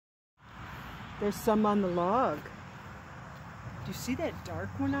There's some on the log. Do you see that dark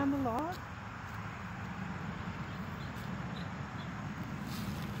one on the log?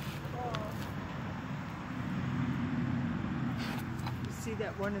 You see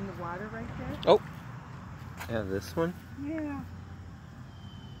that one in the water right there? Oh, yeah, this one? Yeah.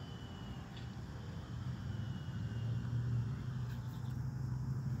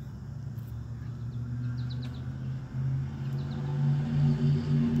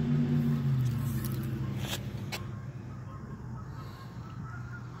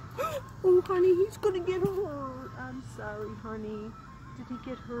 Oh, honey, he's gonna get hurt. I'm sorry, honey. Did he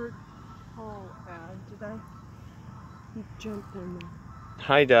get hurt? Oh, did I? He jumped in there.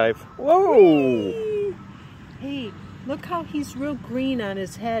 High dive. Whoa! Hey, look how he's real green on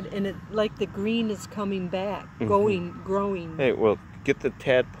his head, and it like the green is coming back, growing. Hey, well, get the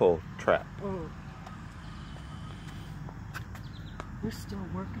tadpole trap. Oh. We're still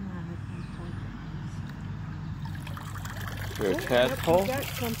working on it. There's a tadpole. Yep, got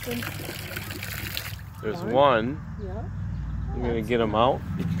something. There's one. Yeah. You're gonna get him out.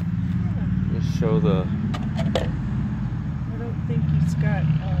 Yeah. Just show the. I don't think he's got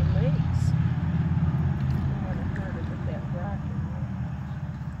legs. I don't want to hurt him with that rock in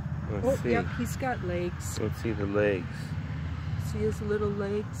there. Let's see. Yep, he's got legs. Let's see the legs. See his little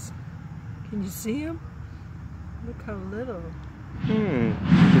legs? Can you see him? Look how little.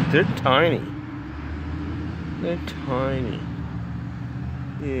 They're tiny. They're tiny.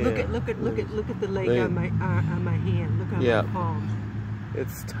 Yeah. Look at the leg on my hand. Look on my palm.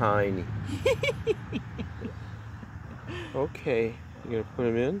 It's tiny. Okay, you gonna put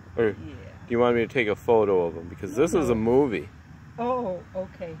him in, or do you want me to take a photo of him? Because this is a movie. Oh,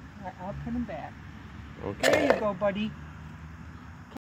 okay. I'll put him back. Okay. There you go, buddy.